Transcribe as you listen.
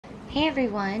Hey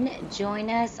everyone, join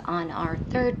us on our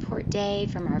third port day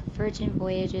from our Virgin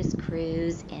Voyages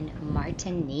cruise in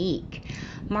Martinique.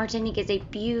 Martinique is a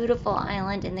beautiful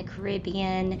island in the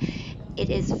Caribbean. It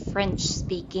is French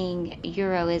speaking,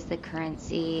 euro is the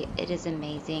currency, it is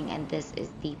amazing, and this is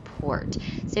the port.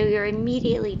 So you're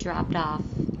immediately dropped off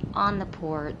on the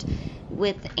port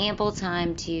with ample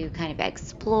time to kind of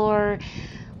explore.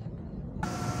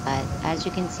 But as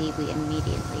you can see, we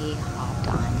immediately hopped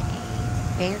on a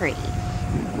ferry.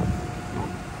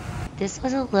 This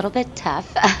was a little bit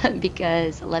tough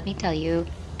because let me tell you,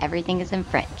 everything is in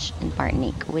French in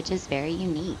Martinique, which is very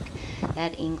unique.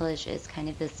 That English is kind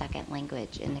of the second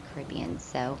language in the Caribbean.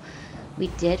 So we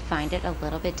did find it a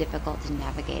little bit difficult to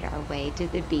navigate our way to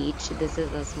the beach. This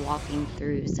is us walking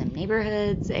through some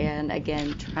neighborhoods and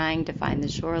again, trying to find the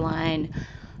shoreline.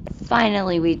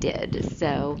 Finally, we did.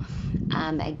 So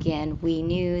again, we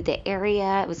knew the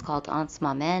area, it was called Anse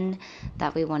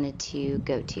that we wanted to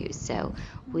go to. So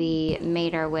we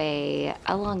made our way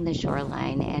along the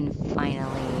shoreline and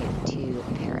finally to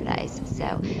paradise.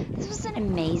 So this was an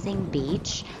amazing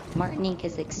beach. Martinique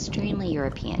is extremely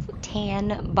European.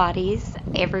 Tan bodies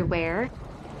everywhere.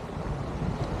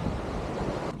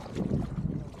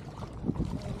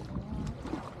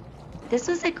 This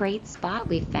was a great spot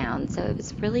we found. So it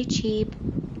was really cheap.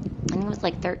 I think it was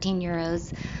like 13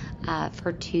 euros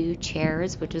for 2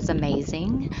 chairs, which was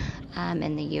amazing.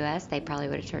 In the US, they probably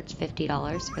would have charged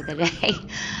 $50 for the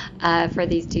day for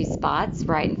these 2 spots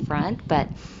right in front. But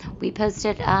we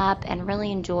posted up and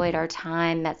really enjoyed our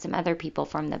time, met some other people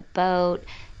from the boat,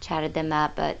 chatted them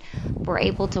up, but we're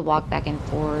able to walk back and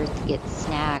forth, get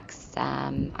snacks.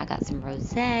 I got some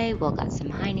rosé, Will got some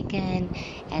Heineken,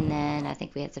 and then I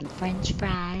think we had some French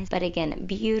fries. But again,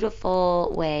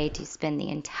 beautiful way to spend the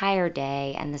entire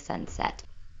day and the sunset.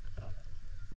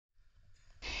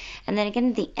 And then again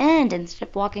at the end, instead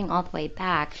of walking all the way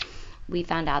back, we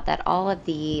found out that all of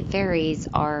the ferries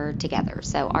are together.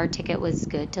 So our ticket was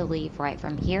good to leave right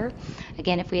from here.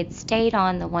 Again, if we had stayed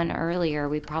on the one earlier,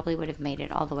 we probably would have made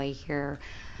it all the way here.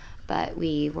 But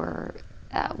we were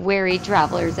wary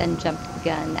travelers and jumped the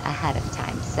gun ahead of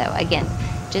time. So again,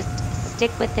 just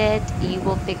stick with it. You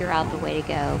will figure out the way to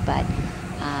go, but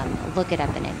look it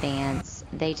up in advance.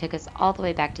 They took us all the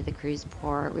way back to the cruise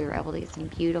port. We were able to get some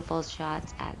beautiful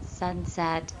shots at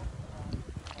sunset.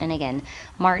 And again,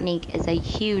 Martinique is a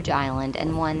huge island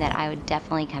and one that I would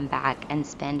definitely come back and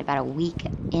spend about a week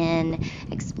in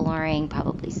exploring,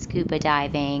 probably scuba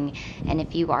diving. And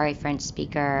if you are a French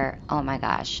speaker, oh my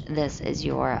gosh, this is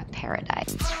your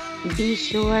paradise. Be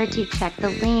sure to check the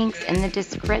links in the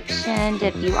description to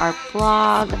view our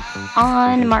blog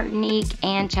on Martinique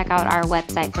and check out our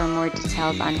website for more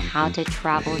details on how to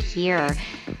travel here.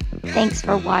 Thanks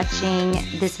for watching.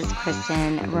 This is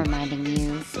Kristen reminding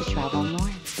you to travel more.